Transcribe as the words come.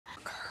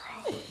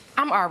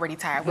I'm already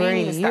tired. We Bree,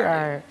 ain't even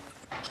started.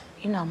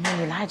 you know, me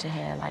and Elijah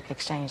had like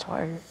exchanged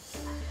words.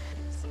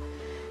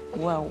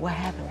 Well, what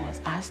happened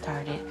was I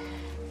started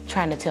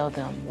trying to tell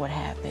them what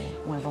happened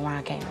when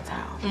Veron came to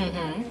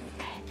town.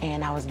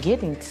 And I was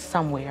getting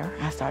somewhere.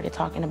 I started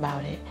talking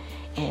about it.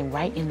 And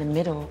right in the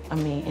middle,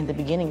 in the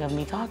beginning of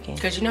me talking.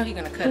 Because you know he's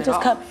gonna cut he it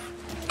just off.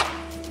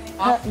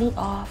 cut me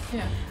off.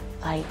 Yeah.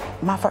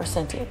 Like my first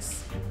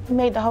sentence. He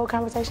made the whole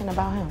conversation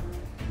about him.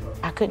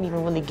 I couldn't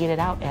even really get it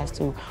out as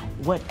to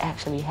what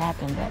actually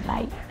happened that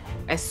night.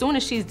 As soon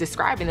as she's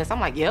describing this,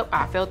 I'm like, yep,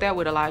 I felt that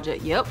with Elijah.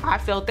 Yep, I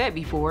felt that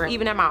before.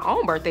 Even at my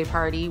own birthday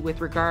party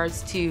with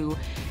regards to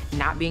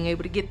not being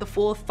able to get the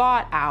full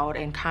thought out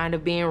and kind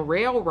of being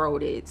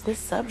railroaded. This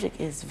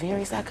subject is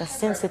it's like a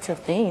sensitive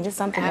thing. It's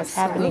something that's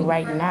happening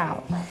right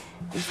now.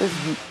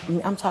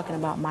 I'm talking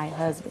about my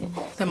husband.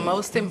 The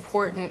most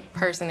important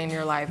person in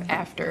your life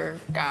after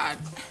God.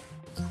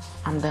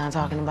 I'm done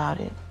talking about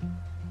it.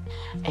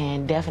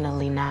 And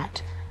definitely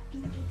not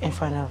in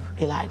front of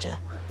Elijah.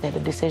 That a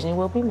decision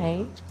will be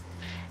made.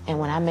 And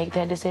when I make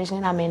that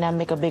decision, I may not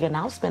make a big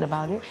announcement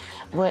about it,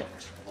 but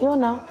you'll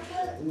know.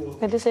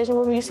 The decision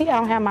will be, you see, I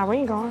don't have my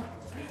ring on.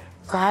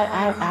 So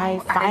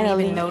I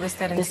finally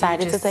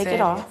decided to take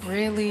it off.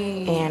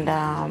 Really?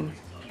 And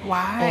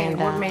why? And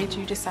what made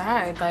you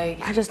decide?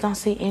 Like, I just don't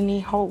see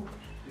any hope.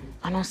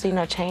 I don't see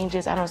no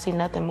changes. I don't see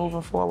nothing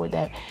moving forward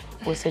that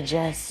would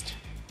suggest,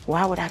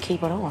 why would I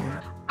keep it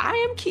on? I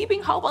am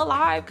keeping hope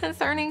alive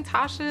concerning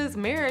Tasha's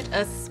marriage,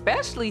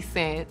 especially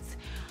since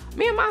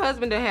me and my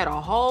husband had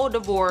a whole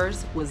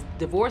divorce, was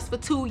divorced for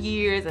 2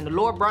 years, and the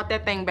Lord brought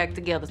that thing back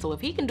together. So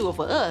if he can do it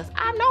for us,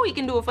 I know he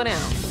can do it for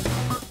them.